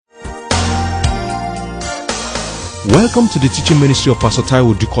Welcome to the teaching ministry of Pastor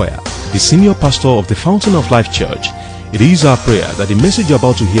Taiwo Dukoya, the senior pastor of the Fountain of Life Church. It is our prayer that the message you're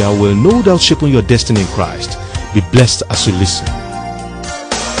about to hear will no doubt shape your destiny in Christ. Be blessed as you listen.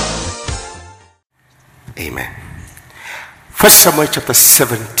 Amen. 1 Samuel chapter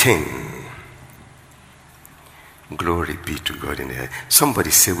 17. Glory be to God in the air.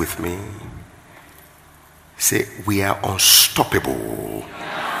 Somebody say with me. Say, we are unstoppable.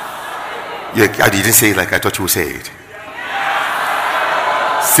 I didn't say it like I thought you would say it.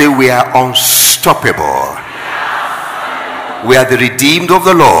 Say, we are unstoppable. We are the redeemed of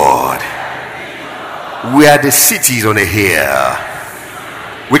the Lord. We are the cities on a hill.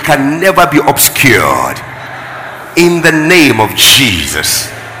 We can never be obscured. In the name of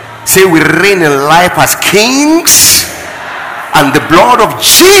Jesus. Say, we reign in life as kings, and the blood of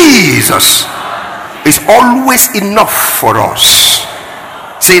Jesus is always enough for us.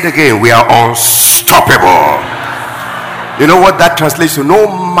 Say it again. We are unstoppable. You know what that translates to? No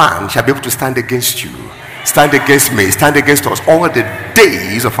man shall be able to stand against you, stand against me, stand against us all the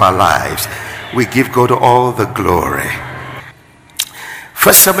days of our lives. We give God all the glory.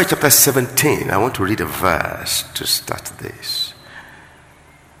 1 Samuel chapter 17. I want to read a verse to start this.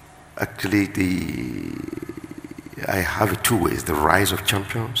 Actually, I have it two ways: the rise of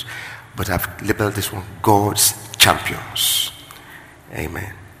champions, but I've labeled this one God's champions.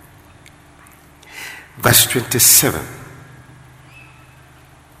 Amen. Verse 27.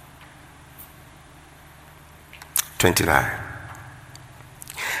 29.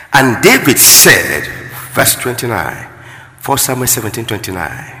 And David said, verse 29, 1 Samuel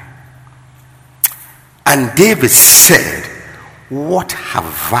 17:29. And David said, what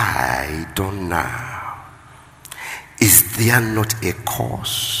have I done now? Is there not a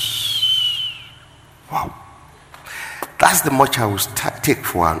cause? Wow. That's the much I will take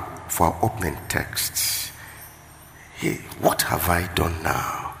for our opening text. Hey, what have I done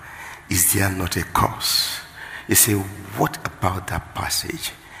now? Is there not a cause? You say, what about that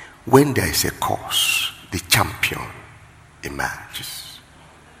passage? When there is a cause, the champion emerges.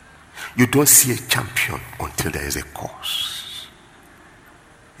 You don't see a champion until there is a cause.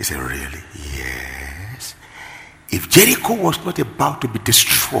 You say, really? Yes. If Jericho was not about to be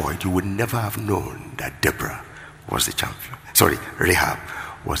destroyed, you would never have known that Deborah was the champion. Sorry, Rahab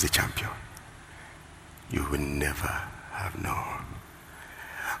was the champion. You would never have known.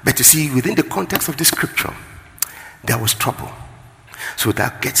 But you see, within the context of the scripture, there was trouble. So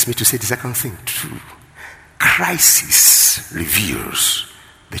that gets me to say the second thing too. Crisis reveals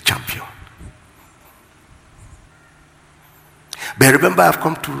the champion. But remember, I've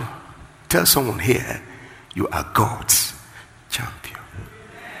come to tell someone here, you are God's champion.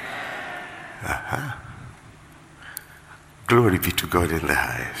 Glory be to God in the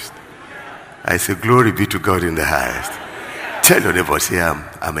highest. I say, glory be to God in the highest. Tell your neighbor, say,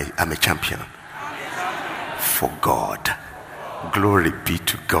 I'm a champion for God. Glory be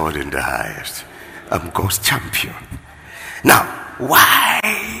to God in the highest. I'm God's champion. Now, why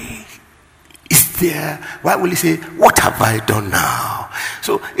will he say, what have I done now?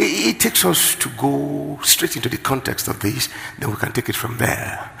 So it takes us to go straight into the context of this, then we can take it from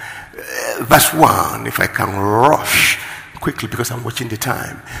there. Verse 1, if I can rush quickly because I'm watching the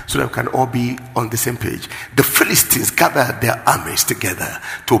time, so that we can all be on the same page. The Philistines gathered their armies together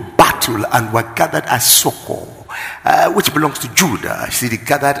to battle and were gathered at Soko, which belongs to Judah. See, they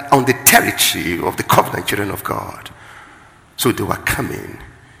gathered on the territory of the covenant children of God. So they were coming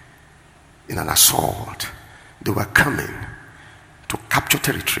in an assault. They were coming to capture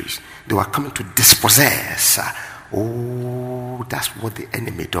territories. They were coming to dispossess. Oh, that's what the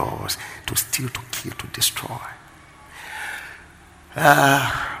enemy does: to steal, to kill, to destroy.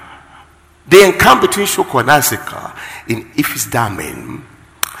 They encamped between Soko and Azekah in Ephes Dammim,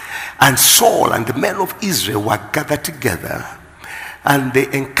 and Saul and the men of Israel were gathered together, and they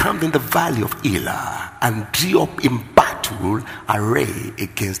encamped in the valley of Elah and drew up in battle array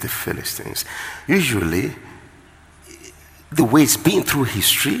against the Philistines. Usually, the way it's been through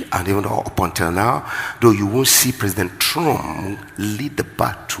history, and even up until now, though you won't see President Trump lead the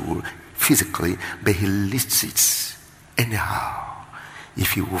battle physically, but he leads it anyhow.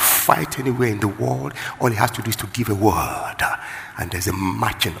 If he will fight anywhere in the world, all he has to do is to give a word, and there's a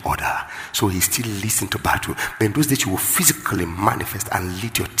marching order. So he still leads into battle. But in those days, you will physically manifest and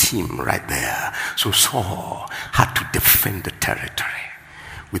lead your team right there. So Saul had to defend the territory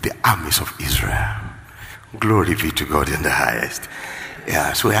with the armies of Israel. Glory be to God in the highest.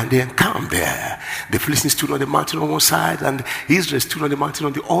 Yeah, so and they encamped there. The Philistines stood on the mountain on one side, and Israel stood on the mountain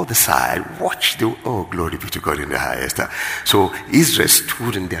on the other side. Watch the, oh, glory be to God in the highest. So Israel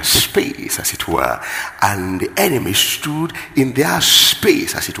stood in their space, as it were, and the enemy stood in their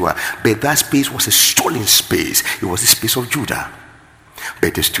space, as it were. But that space was a stolen space. It was the space of Judah.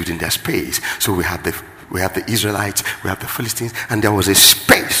 But they stood in their space. So we have the Israelites, we have the Philistines, and there was a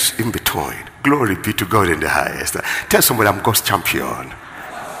space in between. Glory be to God in the highest. Tell somebody, I'm God's champion.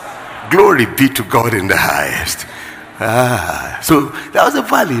 Glory be to God in the highest. So there was a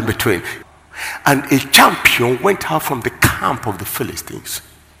valley in between. And a champion went out from the camp of the Philistines,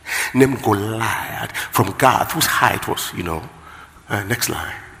 named Goliath, from Gath, whose height was, next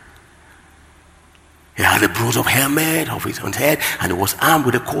line. He had a bruise of helmet of his own head, and he was armed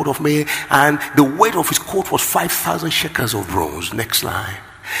with a coat of mail, and the weight of his coat was 5,000 shekels of bronze. Next line.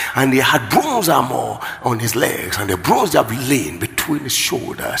 And he had bronze armor on his legs, and the bronze javelin between his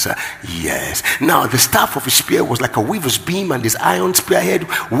shoulders. Yes. Now the staff of his spear was like a weaver's beam, and his iron spearhead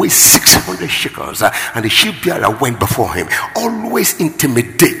weighed 600 shekels. And the shield bearer went before him, always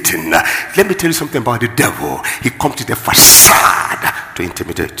intimidating. Let me tell you something about the devil. He comes to the facade to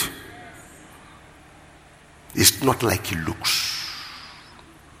intimidate. It's not like he looks.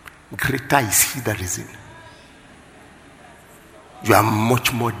 Greater is he that is in. You are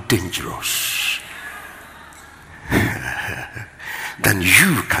much more dangerous than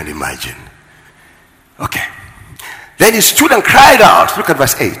you can imagine. Okay. Then he stood and cried out. Look at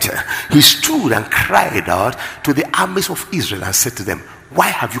verse 8. He stood and cried out to the armies of Israel and said to them, why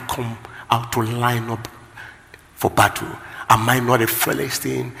have you come out to line up for battle? Am I not a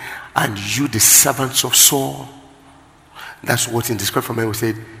Philistine, and you the servants of Saul? That's what in the scripture we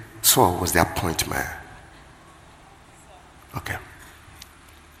said Saul was the appointed man. Okay.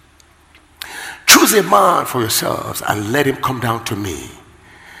 Choose a man for yourselves and let him come down to me.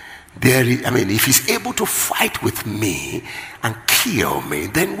 If he's able to fight with me and kill me,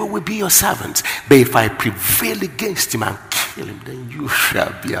 then we will be your servants. But if I prevail against him and kill him, then you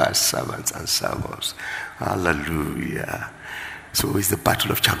shall be our servants and servants. Hallelujah. So it's the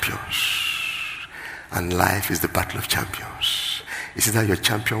battle of champions. And life is the battle of champions. Is it that your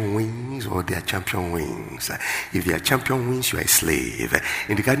champion wins or their champion wins? If their champion wins, you are a slave.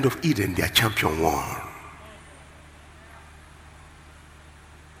 In the Garden of Eden, their champion won.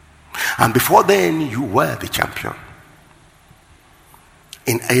 And before then, you were the champion.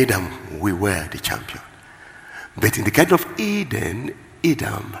 In Adam, we were the champion. But in the Garden of Eden,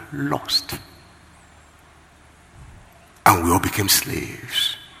 Adam lost. And we all became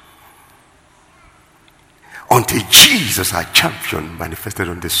slaves. Until Jesus, our champion, manifested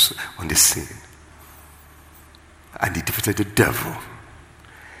on the scene. And he defeated the devil,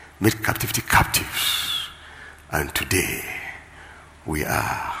 made captivity captives. And today, we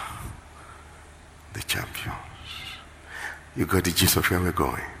are the champions. You got the gist of where we're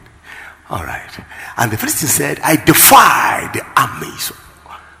going. All right. And the Philistines said, I defy the armies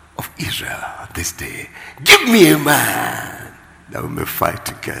of Israel this day. Give me a man that we may fight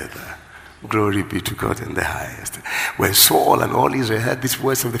together. Glory be to God in the highest. When Saul and all Israel heard these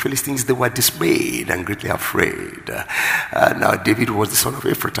words of the Philistines, they were dismayed and greatly afraid. Now David was the son of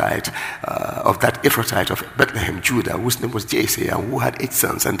Ephrathite, of Bethlehem, Judah, whose name was Jesse, and who had 8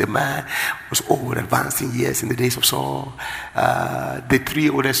 sons. And the man was old, advanced in years in the days of Saul. The 3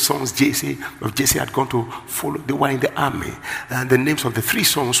 oldest sons of Jesse had gone to follow. They were in the army. And the names of the 3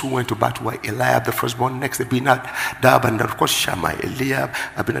 sons who went to battle were Eliab, the firstborn, next Abinadab, and of course Shammah. Eliab,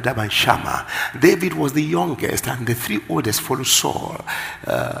 Abinadab, and Shammah. David was the youngest, and the 3 oldest followed Saul.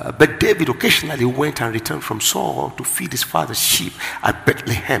 But David occasionally went and returned from Saul to feed his father's sheep at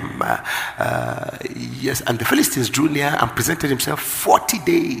Bethlehem. Yes, and the Philistines drew near and presented himself 40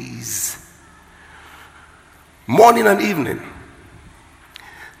 days, morning and evening.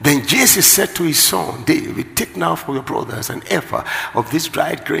 Then Jesse said to his son David, take now for your brothers an ephah of this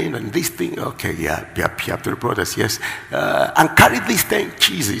dried grain and this thing. Okay, yeah, to the brothers, yes. And carry these 10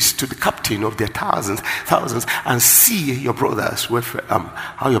 cheeses to the captain of their thousands, and see your brothers,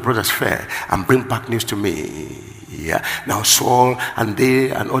 how your brothers fare, and bring back news to me. Yeah. Now Saul and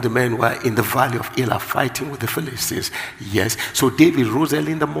they and all the men were in the valley of Elah fighting with the Philistines. Yes. So David rose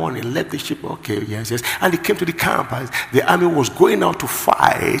early in the morning, left the sheep. Okay, yes. And he came to the camp as the army was going out to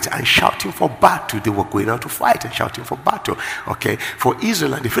fight and shouting for battle. They were going out to fight and shouting for battle. Okay. For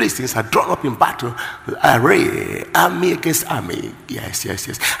Israel and the Philistines had drawn up in battle array, army against army. Yes.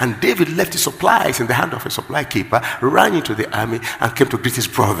 And David left his supplies in the hand of a supply keeper, ran into the army and came to greet his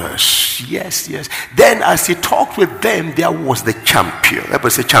brothers. Yes. Then as he talked with them, there was the champion. Everybody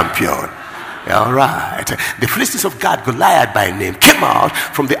say champion. All right. The Philistines of God, Goliath by name, came out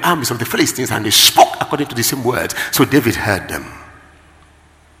from the armies of the Philistines and they spoke according to the same words. So David heard them.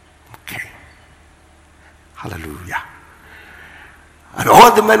 Okay. Hallelujah. And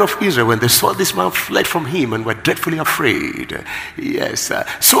all the men of Israel, when they saw this man, fled from him and were dreadfully afraid. Yes.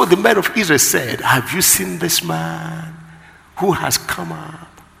 So the men of Israel said, have you seen this man who has come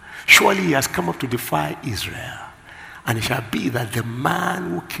up? Surely he has come up to defy Israel. And it shall be that the man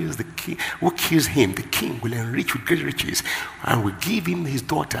who kills the king, who kills him, the king will enrich with great riches, and will give him his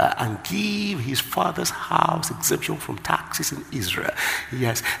daughter, and give his father's house exemption from taxes in Israel.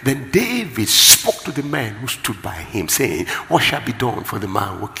 Yes. Then David spoke to the men who stood by him, saying, what shall be done for the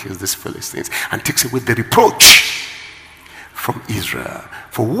man who kills these Philistines and takes away the reproach from Israel?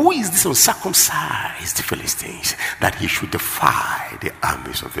 For who is this uncircumcised Philistines that he should defy the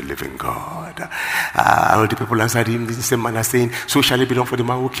armies of the living God? All the people answered him in the same manner, saying, so shall it be done for the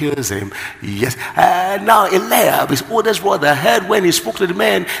man who kills him. Yes. Now Eliab, his oldest brother, heard when he spoke to the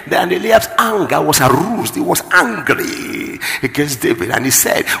men, and Eliab's anger was aroused. He was angry against David, and he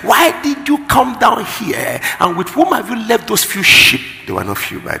said, why did you come down here, and with whom have you left those few sheep? They were not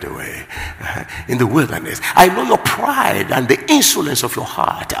few, by the way, in the wilderness. I know your pride and the insolence of your heart,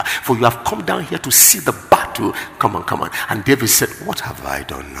 for you have come down here to see the battle. Come on. And David said, what have I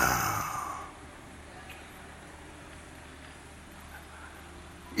done now?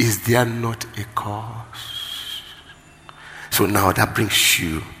 Is there not a cause? So now that brings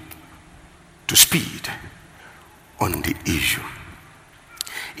you to speed on the issue.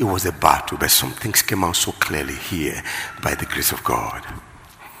 It was a battle, but some things came out so clearly here by the grace of God.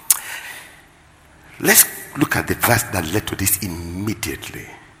 Let's look at the verse that led to this immediately.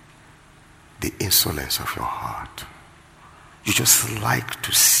 The insolence of your heart. You just like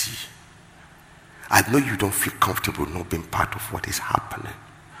to see. I know you don't feel comfortable not being part of what is happening.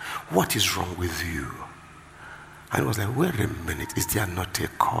 What is wrong with you? And I was like, wait a minute, is there not a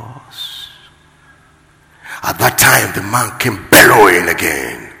cause? At that time, the man came bellowing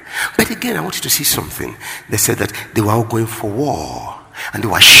again. But again, I want you to see something. They said that they were all going for war. And they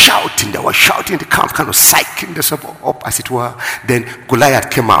were shouting in the camp, kind of psyching themselves up, as it were. Then Goliath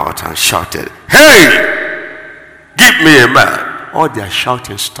came out and shouted, hey, give me a man. All their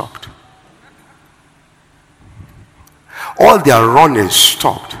shouting stopped. All their running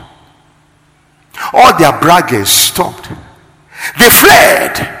stopped. All their bragging stopped. They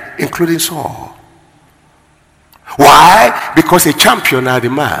fled, including Saul. Why? Because a champion had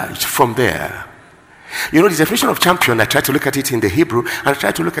emerged from there. You know, the definition of champion, I tried to look at it in the Hebrew, and I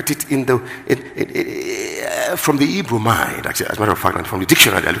tried to look at it from the Hebrew mind, actually, as a matter of fact, and from the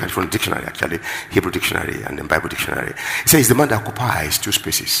dictionary. I look at it from the dictionary, actually, Hebrew dictionary and the Bible dictionary. It says the man that occupies two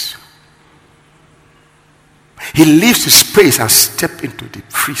spaces. He leaves the space and steps into the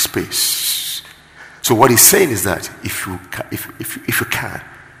free space. So what he's saying is that if you can,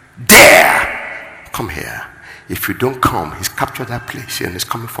 dare, come here. If you don't come, he's captured that place and he's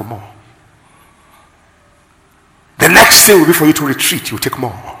coming for more. The next thing will be for you to retreat. He will take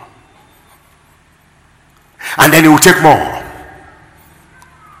more. And then he will take more.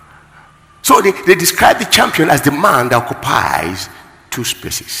 So they describe the champion as the man that occupies two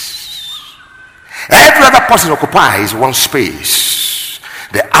spaces. Every other person occupies one space.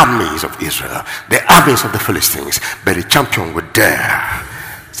 The armies of Israel, the armies of the Philistines. But the champion would dare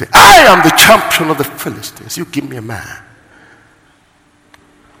say, I am the champion of the Philistines. You give me a man.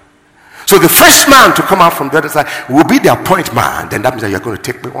 So the first man to come out from the other side will be the appointed man. Then that means that you're going to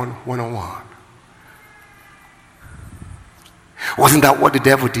take me one-on-one. Wasn't that what the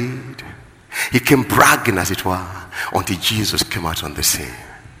devil did? He came bragging, as it were, until Jesus came out on the scene.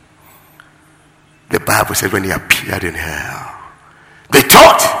 The Bible said when he appeared in hell, they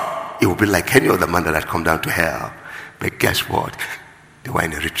thought it would be like any other man that had come down to hell. But guess what? They were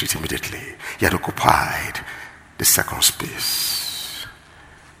in a retreat immediately. He had occupied the second space.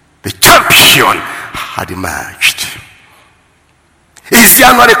 The champion had emerged. Is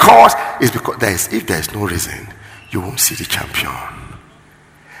there not a cause? It's because if there is no reason, you won't see the champion.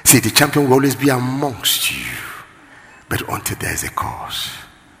 See, the champion will always be amongst you, but until there is a cause.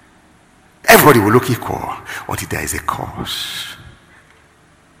 Everybody will look equal until there is a cause.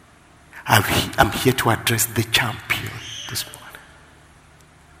 I'm here to address the champion this morning.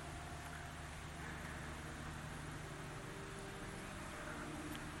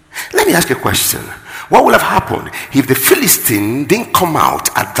 Let me ask you a question. What would have happened if the Philistine didn't come out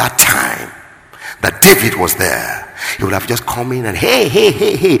at that time? that David was there, he would have just come in and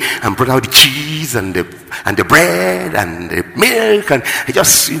hey, and brought out the cheese and the bread and the milk, and he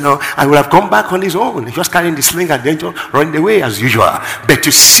just, and would have come back on his own, just carrying the sling and then just running away as usual. But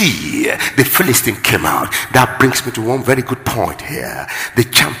to see the Philistine came out, that brings me to one very good point here. The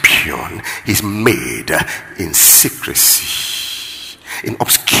champion is made in secrecy, in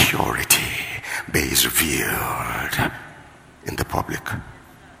obscurity, but is revealed in the public.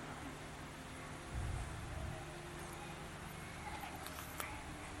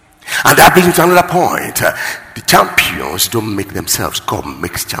 And that brings me to another point. The champions don't make themselves. God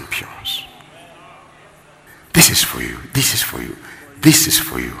makes champions. This is for you. This is for you. This is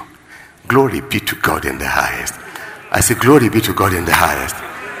for you. Glory be to God in the highest. I say glory be to God in the highest.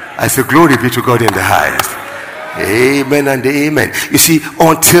 I say glory be to God in the highest. Amen and amen. You see,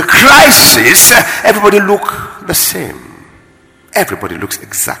 until crisis, everybody look the same. Everybody looks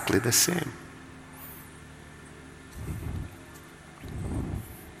exactly the same.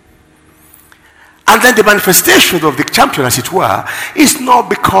 And then the manifestation of the champion, as it were, is not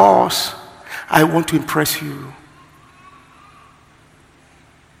because I want to impress you.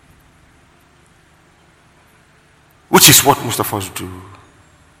 Which is what most of us do,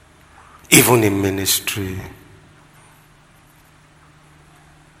 even in ministry.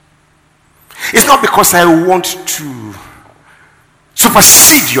 It's not because I want to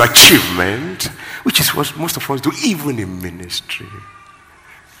supersede your achievement, which is what most of us do, even in ministry.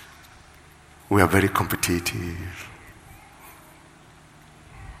 We are very competitive.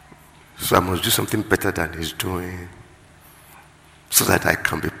 So I must do something better than he's doing so that I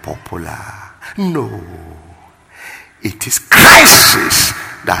can be popular. No. It is crisis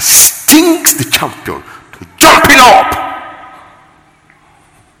that stings the champion to jumping up.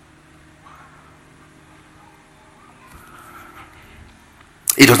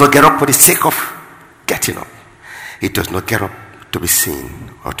 He does not get up for the sake of getting up. He does not get up to be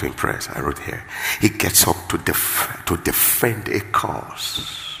seen or to impress. I wrote here. He gets up to defend a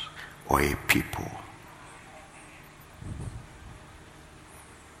cause or a people.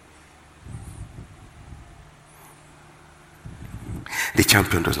 The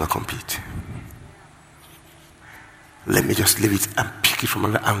champion does not compete. Let me just leave it and pick it from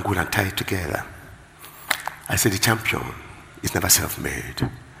another angle and tie it together. I said the champion is never self-made.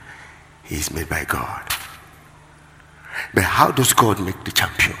 He is made by God. But how does God make the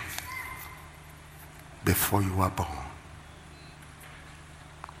champion? Before you were born.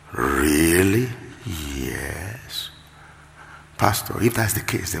 Really? Yes. Pastor, if that's the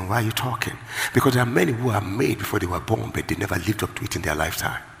case, then why are you talking? Because there are many who are made before they were born, but they never lived up to it in their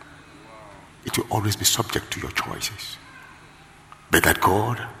lifetime. It will always be subject to your choices. But that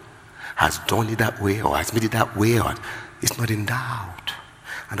God has done it that way or has made it that way, or it's not in doubt.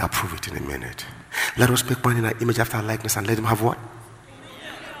 And I'll prove it in a minute. Let us make man in our image after our likeness and let him have what?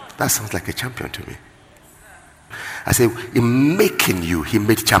 That sounds like a champion to me. I say, in making you, he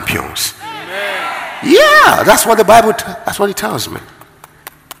made champions. Yeah, that's what the Bible, that's what it tells me.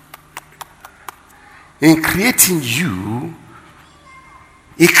 In creating you,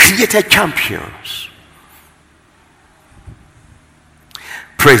 he created champions.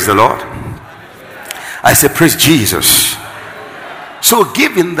 Praise the Lord. I say, praise Jesus. So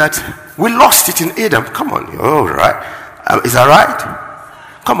given that we lost it in Adam, come on, all right. Is that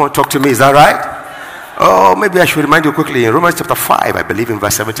right? Come on, talk to me, is that right? Oh, maybe I should remind you quickly in Romans chapter 5, I believe in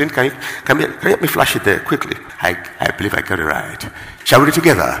verse 17. Can you help me flash it there quickly? I believe I got it right. Shall we read it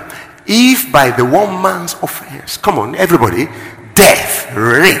together? If by the one man's offense, come on, everybody, death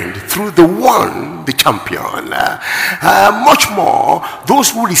reigned through the one, the champion, much more,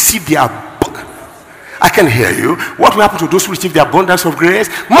 those who receive their I can hear you. What will happen to those who receive the abundance of grace?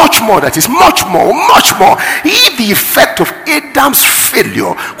 Much more, that is, much more, much more. If the effect of Adam's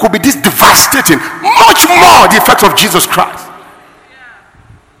failure could be this devastating, much more the effect of Jesus Christ.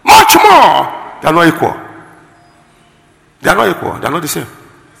 Much more. They are not equal. They are not equal. They are not the same.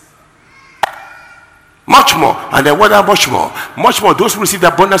 Much more. And then what are much more? Much more those who receive the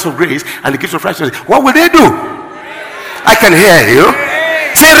abundance of grace and the gift of righteousness. What will they do? I can hear you.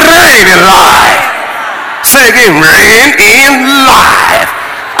 Say, reign in life. Say again, reign in life.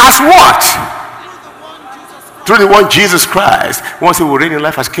 As what? Through the one Jesus Christ. Once we will reign in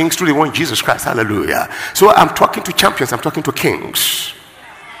life as kings through the one Jesus Christ. Hallelujah. So I'm talking to champions. I'm talking to kings.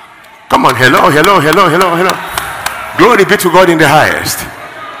 Come on. Hello. Glory be to God in the highest.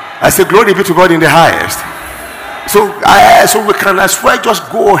 I say glory be to God in the highest. So we can as well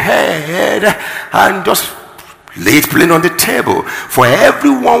just go ahead and just lay it plain on the table. For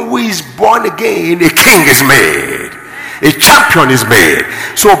everyone who is born again, a king is made. A champion is made.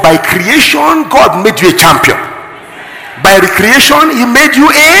 So by creation, God made you a champion. By recreation, he made you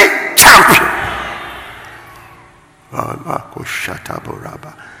a champion.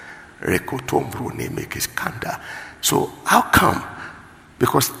 So how come?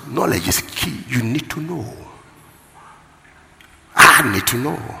 Because knowledge is key. You need to know. I need to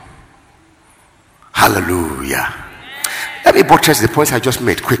know. Hallelujah. Let me buttress the points I just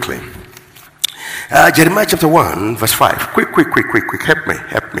made quickly. Jeremiah chapter 1 verse 5. Quick. Help me.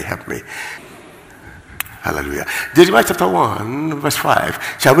 Hallelujah. Jeremiah chapter 1 verse 5.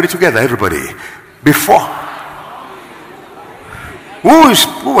 Shall we read together, everybody? Before.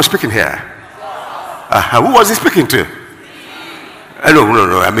 Who was speaking here? Who was he speaking to?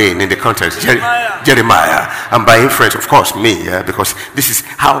 No. I mean, in the context, Jeremiah. And by inference, of course, me. Because this is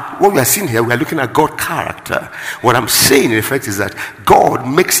what we are seeing here, we are looking at God's character. What I'm saying, in effect, is that God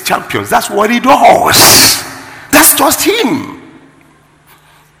makes champions. That's what he does. That's just him.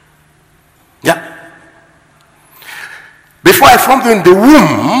 Yeah. Before I formed you in the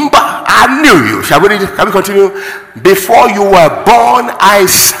womb, I knew you. Shall we continue? Before you were born, I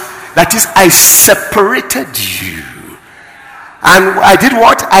separated you. And I did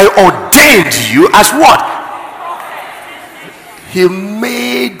what? I ordained you as what? He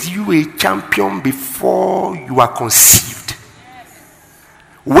made you a champion before you were conceived.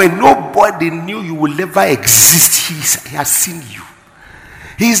 When nobody knew you will ever exist, he has seen you.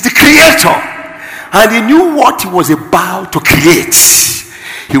 He is the creator. And he knew what he was about to create.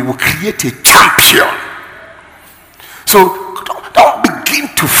 He will create a champion. So don't begin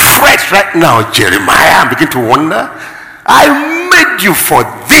to fret right now, Jeremiah, and begin to wonder. I made you for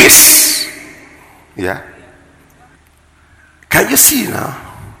this. Yeah. Can you see now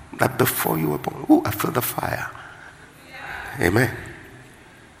that before you were born, I feel the fire. Amen.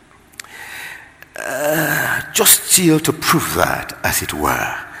 Just still to prove that, as it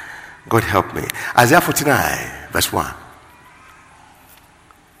were. God help me. Isaiah 49 verse 1.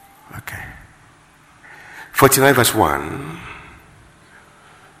 Okay. 49 verse 1.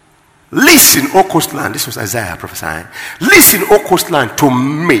 Listen, O coastland. This was Isaiah prophesying. Listen, O coastland, to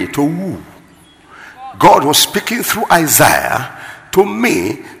me. To who? God was speaking through Isaiah to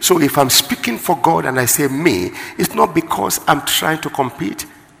me. So if I'm speaking for God and I say me, it's not because I'm trying to compete.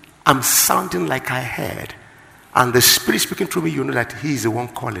 I'm sounding like I heard. And the Spirit speaking through me, you know that he is the one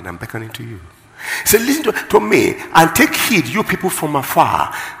calling and beckoning to you. So listen to me and take heed, you people from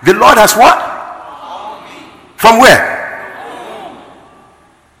afar. The Lord has what? From where?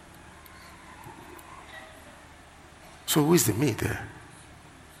 So who is the me there?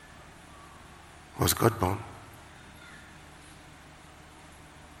 Was God born?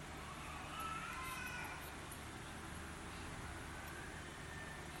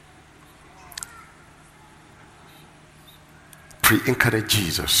 Pre-incarnate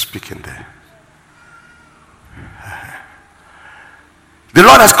Jesus speaking there. The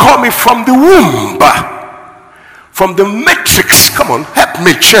Lord has called me from the womb, from the matrix. Come on, help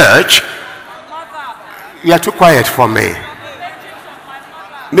me, church. You are too quiet for me.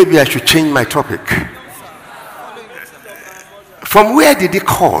 Maybe I should change my topic. From where did he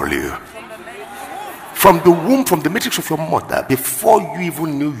call you? From the womb, from the matrix of your mother. Before you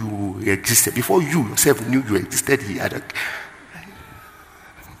even knew you existed, before you yourself knew you existed, he had a...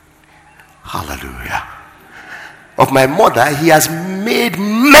 Hallelujah. Of my mother, he has made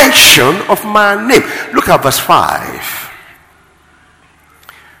mention of my name. Look at verse 5.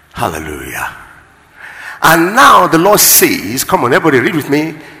 Hallelujah. And now the Lord says, come on, everybody read with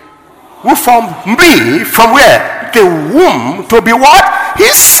me. Who formed me from where? The womb to be what?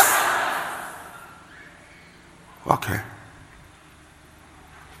 His. Okay.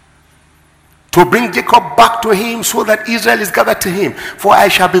 To bring Jacob back to him so that Israel is gathered to him. For I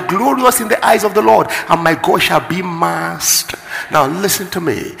shall be glorious in the eyes of the Lord, and my God shall be master. Now listen to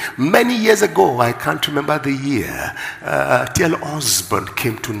me. Many years ago, I can't remember the year, T.L. Osborne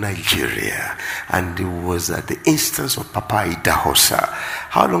came to Nigeria, and it was at the instance of Papa Idahosa.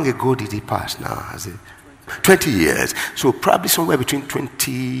 How long ago did he pass now? Has it 20 years. So probably somewhere between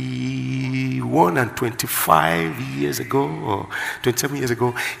 21 and 25 years ago, or 27 years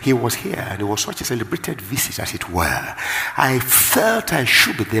ago, he was here, and it was such a celebrated visit, as it were. I felt I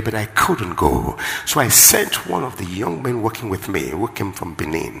should be there, but I couldn't go. So I sent one of the young men working with me, who came from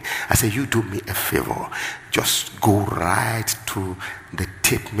Benin. I said, you do me a favor. Just go right to the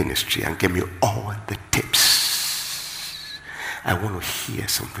tape ministry and give me all the tapes. I want to hear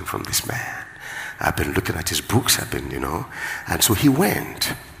something from this man. I've been looking at his books, and so he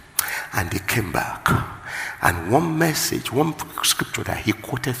went, and he came back. And one message, one scripture that he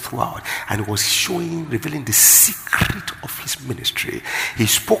quoted throughout, and it was revealing the secret of his ministry. He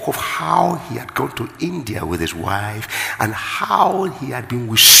spoke of how he had gone to India with his wife and how he had been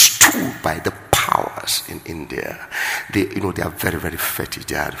withstood by the powers in India. They are very, very fetish.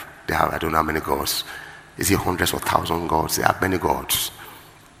 They have, I don't know how many gods. Is it hundreds or thousands gods? They have many gods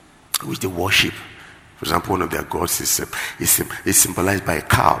which they worship. For example, one of their gods is symbolized by a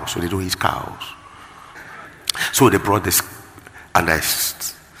cow, so they don't eat cows. So they brought this, and I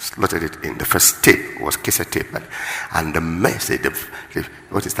slotted it in. The first tape was cassette tape, and the message,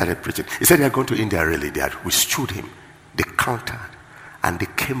 what he started preaching, he said they had gone to India really. They had withstood him. They countered, and they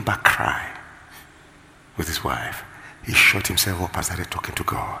came back crying with his wife. He shut himself up and started talking to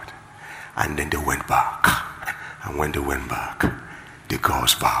God, and then they went back. And when they went back, the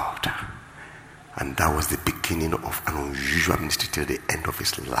gods bowed. And that was the beginning of an unusual ministry till the end of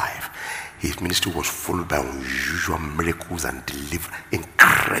his life. His ministry was followed by unusual miracles and deliverance.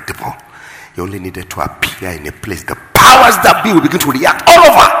 Incredible. He only needed to appear in a place. The powers that be will begin to react all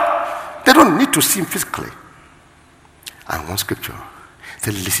over. They don't need to see him physically. And one scripture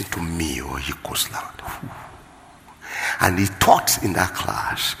said, listen to me, O ye coastland. And he taught in that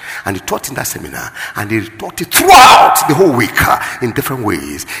class, and he taught in that seminar, and he taught it throughout the whole week in different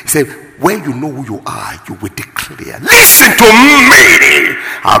ways. He said, when you know who you are, you will declare, listen to me.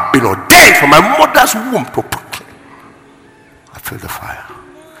 I've been ordained from my mother's womb to proclaim. I feel the fire.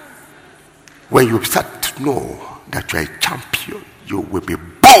 When you start to know that you are a champion, you will be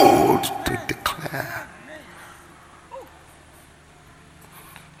bold to declare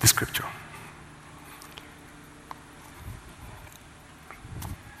the scripture.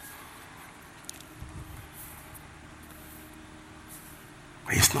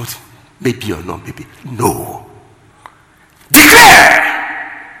 It's not maybe or not maybe. No. Declare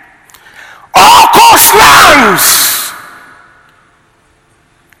all coastlands.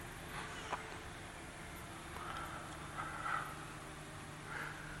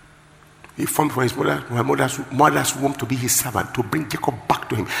 He formed for his mother's womb to be his servant, to bring Jacob back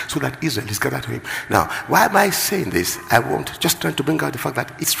to him, so that Israel is gathered to him. Now, why am I saying this? I want just trying to bring out the fact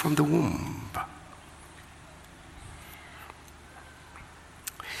that it's from the womb.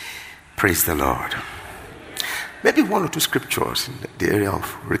 Praise the Lord. Maybe one or two scriptures in the area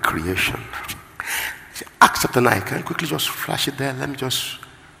of recreation. Acts chapter 9. Can I quickly just flash it there? Let me just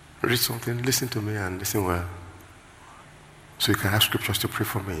read something. Listen to me and listen well. So you can have scriptures to pray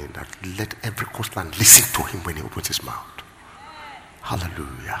for me. That let every coastland listen to him when he opens his mouth.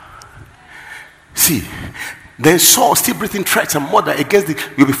 Hallelujah. See, then Saul, still breathing threats and murder against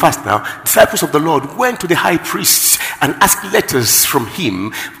you'll be fast now. Disciples of the Lord went to the high priest and asked letters from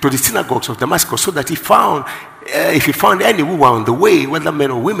him to the synagogues of Damascus, so that if he found any who were on the way, whether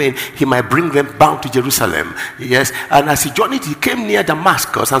men or women, he might bring them bound to Jerusalem. Yes, and as he journeyed, he came near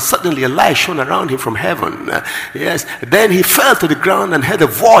Damascus, and suddenly a light shone around him from heaven. Yes, then he fell to the ground and heard a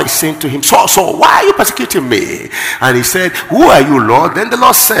voice saying to him, Saul, why are you persecuting me? And he said, who are you, Lord? Then the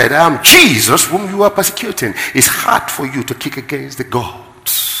Lord said, I am Jesus whom you are persecuting. It's hard for you to kick against the gods.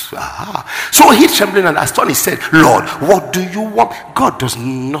 So he, trembling and astonished, said, Lord, what do you want? God does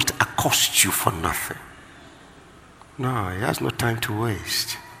not accost you for nothing. No, he has no time to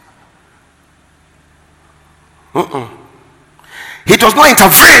waste. He does not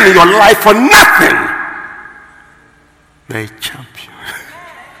intervene in your life for nothing. You're a champion.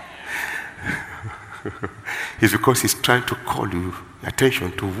 It's because he's trying to call you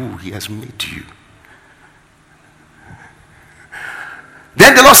attention to who he has made you.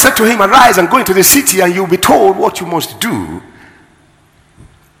 Then the Lord said to him, arise and go into the city, and you'll be told what you must do.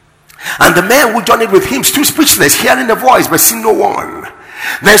 And the man who journeyed with him stood speechless, hearing the voice but seeing no one.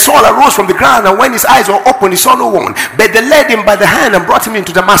 Then Saul arose from the ground, and when his eyes were opened, he saw no one. But they led him by the hand and brought him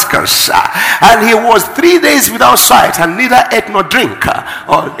into Damascus. And he was 3 days without sight, and neither ate nor drink,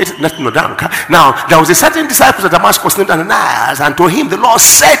 or ate nothing nor drank. Now there was a certain disciple at Damascus named Ananias, and to him the Lord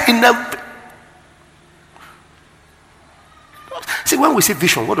said in a... See, when we say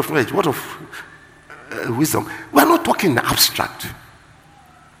vision, word of knowledge, word of wisdom, we are not talking in abstract.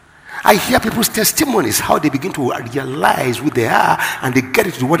 I hear people's testimonies, how they begin to realize who they are, and they get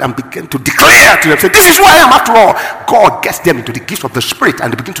into the word and begin to declare to themselves, this is who I am after all. God gets them into the gift of the Spirit,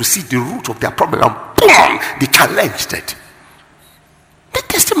 and they begin to see the root of their problem, and boom, they challenged it. The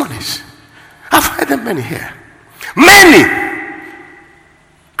testimonies. I've heard them many here. Many.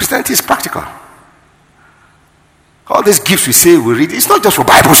 Christianity is practical. All these gifts we say we read, it's not just for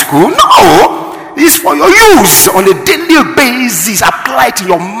Bible school. No. It's for your use on a daily basis. Apply it in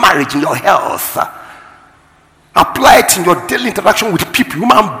your marriage, in your health. Apply it in your daily interaction with people,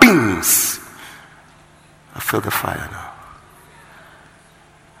 human beings. I feel the fire now.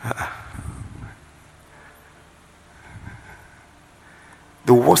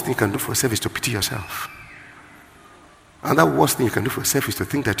 The worst thing you can do for yourself is to pity yourself. And that worst thing you can do for yourself is to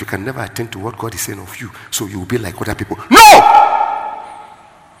think that you can never attend to what God is saying of you, so you will be like other people. No!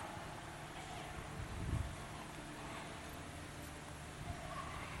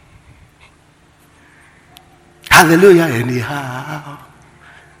 Hallelujah, anyhow.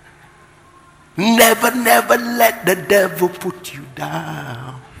 Never, never let the devil put you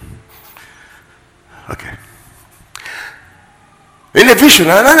down. Okay. In a vision,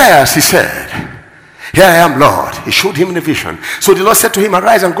 Ananias, he said, "Here I am, Lord." He showed him in a vision. So the Lord said to him,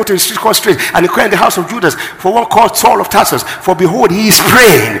 "Arise and go to the street called Straight, and inquire in the house of Judas for one called Saul of Tarsus. For behold, he is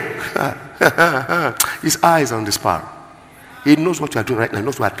praying." His eyes are on the sparrow. He knows what you are doing right now. He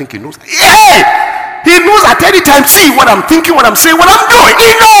knows what I think. He knows. Hey! He knows at any time, see what I'm thinking, what I'm saying, what I'm doing.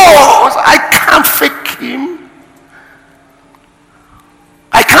 He knows. I can't fake him.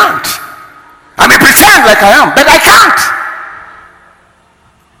 I can't. I may pretend like I am, but I can't.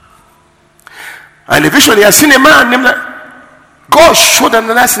 And in the vision, he has seen a man named, God showed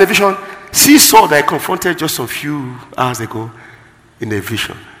Ananias in a vision. See Saul that I confronted just a few hours ago in a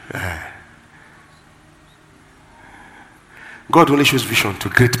vision. God only shows vision to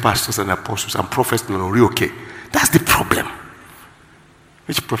great pastors and apostles and prophets on Orioke. That's the problem.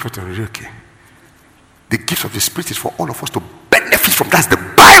 Which prophet on Orioke? The gift of the Spirit is for all of us to benefit from. That's the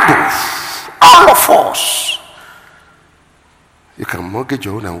Bible. All of us. You can mortgage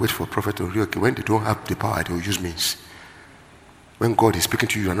your own and wait for prophet on Orioke. When they don't have the power, they will use means. When God is speaking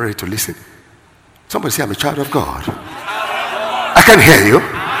to you, you are not ready to listen. Somebody say, "I'm a child of God." I can hear you.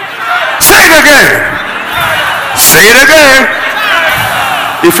 Say it again. Say it again.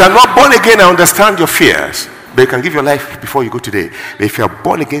 If you are not born again, I understand your fears. But you can give your life before you go today. But if you are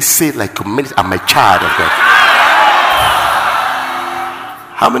born again, say it like a minute, "I'm a child of God."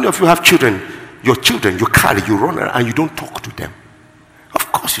 How many of you have children? Your children, you carry, you run around, and you don't talk to them.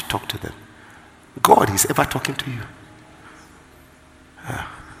 Of course you talk to them. God is ever talking to you.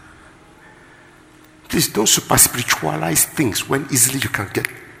 Please don't super spiritualize things when easily you can get.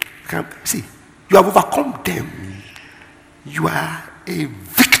 See, you have overcome them. You are a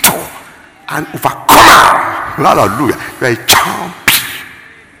victor and overcomer. Hallelujah. You are a champion.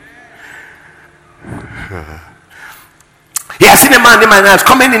 He has seen a man named Ananias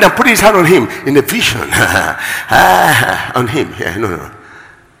coming in and putting his hand on him in a vision. On him. Yeah, no.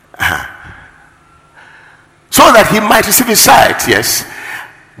 So that he might receive his sight. Yes.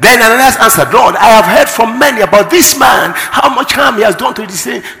 Then Ananias answered, "Lord, I have heard from many about this man, how much harm he has done to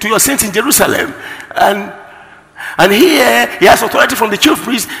your saints in Jerusalem. And here he has authority from the chief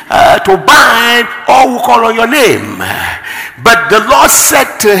priest to bind all who call on your name." But the Lord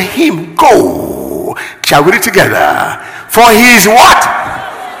said to him, "Go." Shall we read together? "For he is what?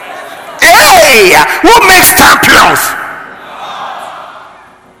 Hey! Who makes champions?"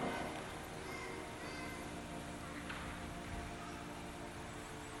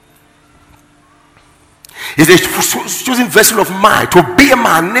 He's a chosen vessel of mine to be a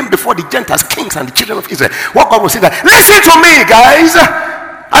man named before the Gentiles, kings, and the children of Israel. What God will say that, listen to me, guys.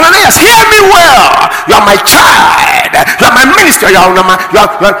 Ananias, hear me well. You are my child. You are my minister. You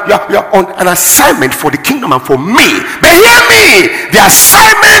are on an assignment for the kingdom and for me. But hear me. The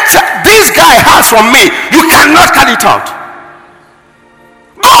assignment this guy has from me, you cannot carry it out.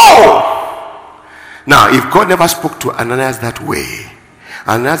 Go. Now, if God never spoke to Ananias that way,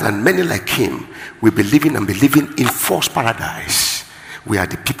 Ananias and many like him will be living in false paradise. We are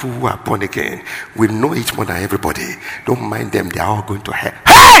the people who are born again. We know each more than everybody. Don't mind them. They are all going to hell.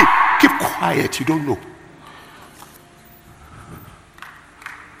 Hey! Keep quiet. You don't know.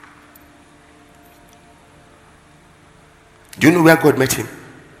 Do you know where God met him?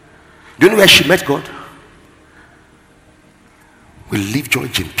 Do you know where she met God? We live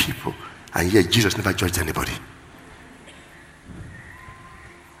judging people, and yet Jesus never judged anybody.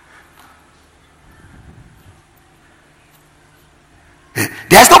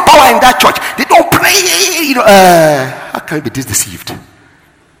 There's no power in that church. They don't pray. How can you be this deceived?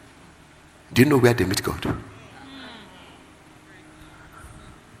 Do you know where they meet God?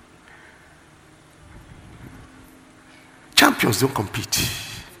 Champions don't compete.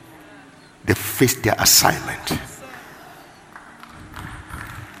 They face their assignment.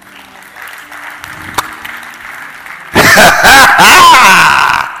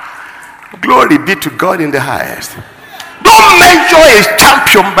 Glory be to God in the highest. Don't measure a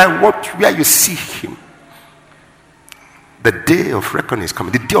champion by where you see him. The day of reckoning is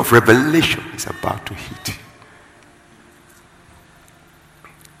coming. The day of revelation is about to hit.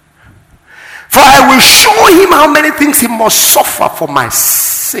 For I will show him how many things he must suffer for my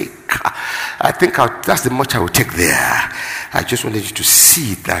sake. I think that's the much I will take there. I just wanted you to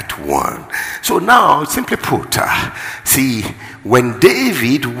see that one. So now, simply put, see, when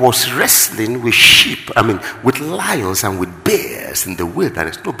David was wrestling with with lions and with bears in the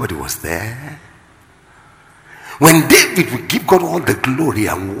wilderness, nobody was there. When David would give God all the glory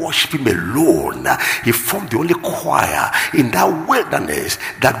and worship him alone, he formed the only choir in that wilderness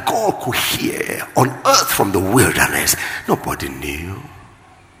that God could hear on earth from the wilderness. Nobody knew.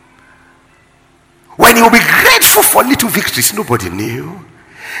 When he will be grateful for little victories, nobody knew.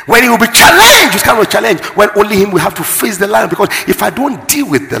 When he will be challenged, it's kind of a challenge when only him will have to face the lion. Because if I don't deal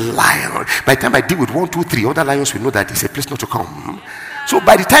with the lion, by the time I deal with 1, 2, 3, other lions will know that it's a place not to come. So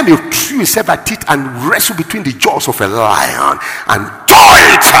by the time he threw himself at it and wrestled between the jaws of a lion and tore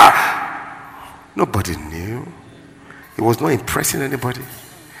it, nobody knew. It was not impressing anybody.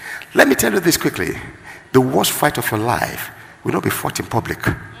 Let me tell you this quickly. The worst fight of your life will not be fought in public.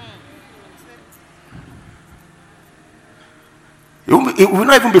 It will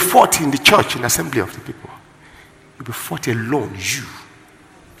not even be fought in the church, in the assembly of the people. It will be fought alone, you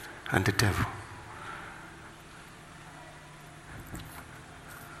and the devil.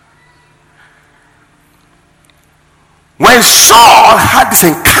 When Saul had this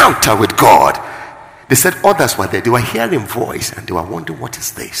encounter with God, they said others were there. They were hearing voice and they were wondering, what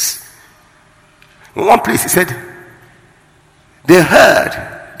is this? In one place he said, they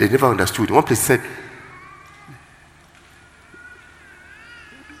heard, they never understood. In one place he said,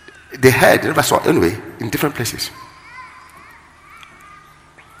 they heard, they never saw. Anyway, in different places.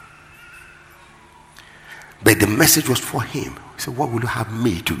 But the message was for him. He said, what will you have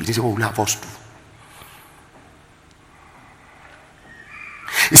me do? He said, what will you have us do?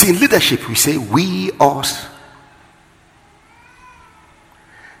 You see, in leadership, we say we, us.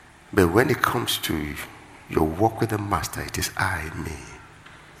 But when it comes to your walk with the master, it is I, me.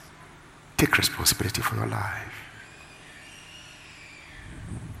 Take responsibility for your life.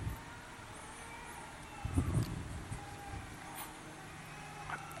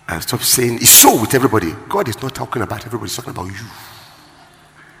 And stop saying it's so with everybody. God is not talking about everybody, he's talking about you.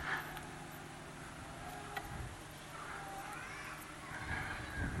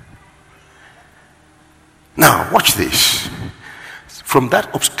 Now, watch this. From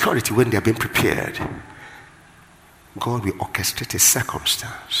that obscurity when they are being prepared, God will orchestrate a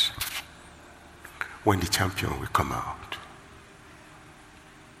circumstance when the champion will come out.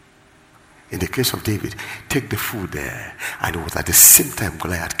 In the case of David, take the food there. And it was at the same time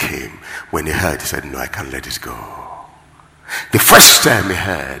Goliath came. When he heard, he said, no, I can't let this go. The first time he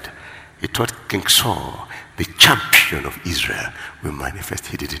heard, he thought King Saul, the champion of Israel, will manifest.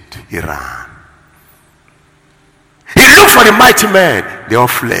 He didn't. He ran. He looked for the mighty men. They all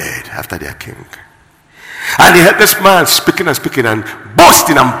fled after their king. And he heard this man speaking and speaking and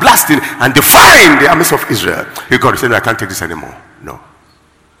boasting and blasting and defying the armies of Israel. He got to say, no, I can't take this anymore. No.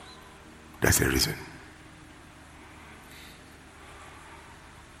 That's the reason.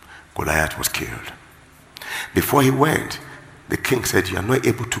 Goliath was killed. Before he went, the king said, you are not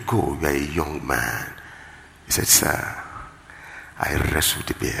able to go. You are a young man. He said, sir, I wrestled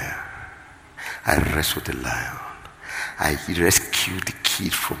the bear. I wrestled the lion. I rescued the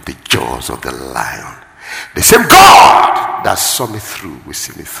kid from the jaws of the lion. The same God that saw me through will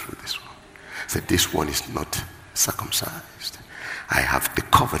see me through this one. Said, this one is not circumcised. I have the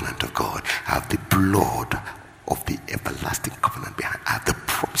covenant of God. I have the blood of the everlasting covenant behind. I have the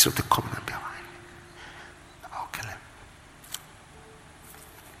promise of the covenant behind. I'll kill him.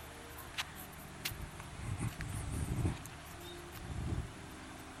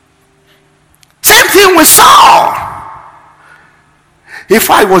 Same thing with Saul. If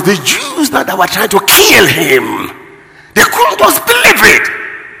I was the Jews now that were trying to kill him, they couldn't just believe it.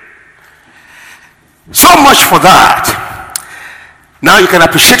 So much for that. Now you can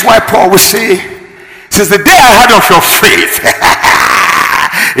appreciate why Paul would say, since the day I heard of your faith,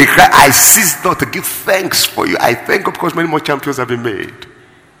 he cried, I cease not to give thanks for you. I thank God because many more champions have been made.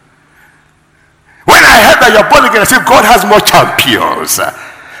 When I heard that you're born again, I said, God has more champions.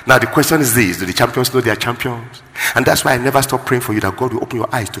 Now the question is this, do the champions know they are champions? And that's why I never stop praying for you, that God will open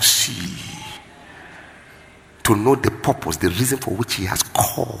your eyes to see, to know the purpose, the reason for which he has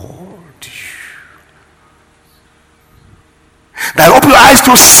called you. That open your eyes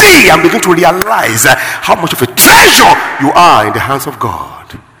to see and begin to realize how much of a treasure you are in the hands of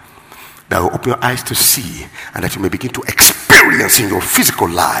God. That will open your eyes to see, and that you may begin to experience in your physical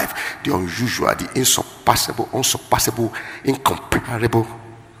life the unusual, the insurpassable, unsurpassable, incomparable.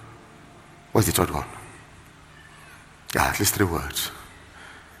 What's the third one? Yeah, at least 3 words.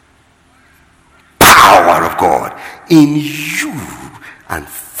 power of God in you and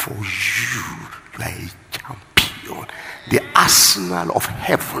for you. You are a champion. The arsenal of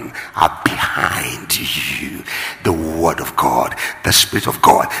heaven are behind you. The word of God, the spirit of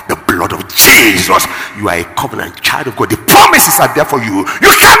God, the blood of Jesus. You are a covenant child of God. The promises are there for you.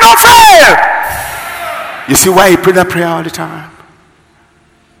 You cannot fail. You see why he prayed that prayer all the time?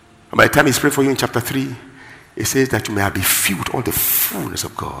 And by the time he's praying for you in chapter 3, it says that you may be filled with all the fullness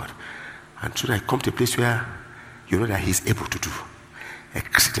of God. And so that you come to a place where you know that he's able to do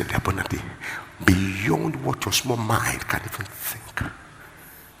exceedingly abundantly, beyond what your small mind can even think. He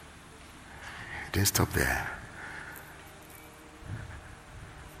didn't stop there.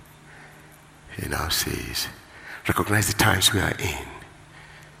 He now says, recognize the times we are in.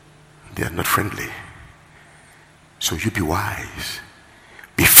 They are not friendly. So you be wise.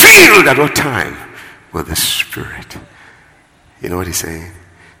 Be filled at all time with the Spirit. You know what he's saying?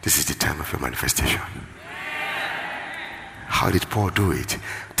 This is the time of your manifestation. How did Paul do it?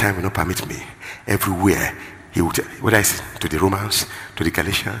 Time will not permit me. Everywhere he would, whether it's to the Romans, to the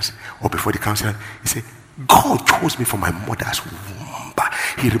Galatians, or before the council, he said, God chose me from my mother's womb.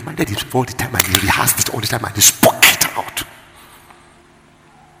 He reminded himself all the time, and he rehearsed it all the time, and he spoke it out.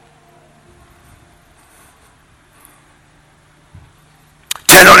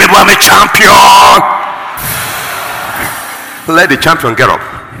 Tell everyone I'm a champion. Let the champion get up.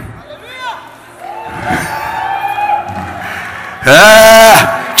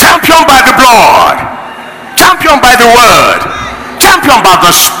 Champion by the blood, champion by the word, champion by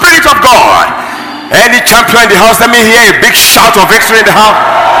the Spirit of God. Any champion in the house, let me hear a big shout of victory in the house.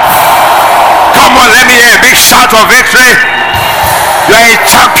 Come on, let me hear a big shout of victory. You are a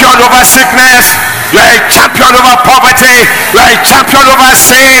champion over sickness. You are a champion over poverty. You are a champion over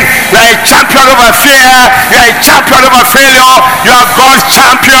sin. You are a champion over fear. You are a champion over failure. You are God's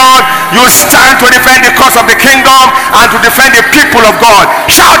champion. You stand to defend the cause of the kingdom and to defend the people of God.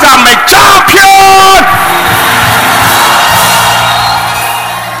 Shout, I'm a champion.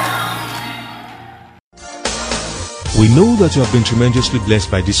 We know that you have been tremendously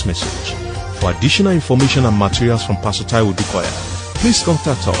blessed by this message. For additional information and materials from Pastor Taiwo Odukoya, please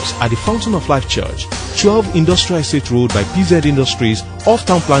contact us at the Fountain of Life Church, 12 Industrial Estate Road by PZ Industries, off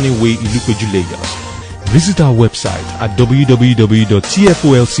Town Planning Way, Ilupeju, Lagos. Visit our website at www.tfolc.org.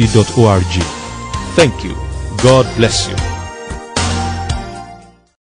 Thank you. God bless you.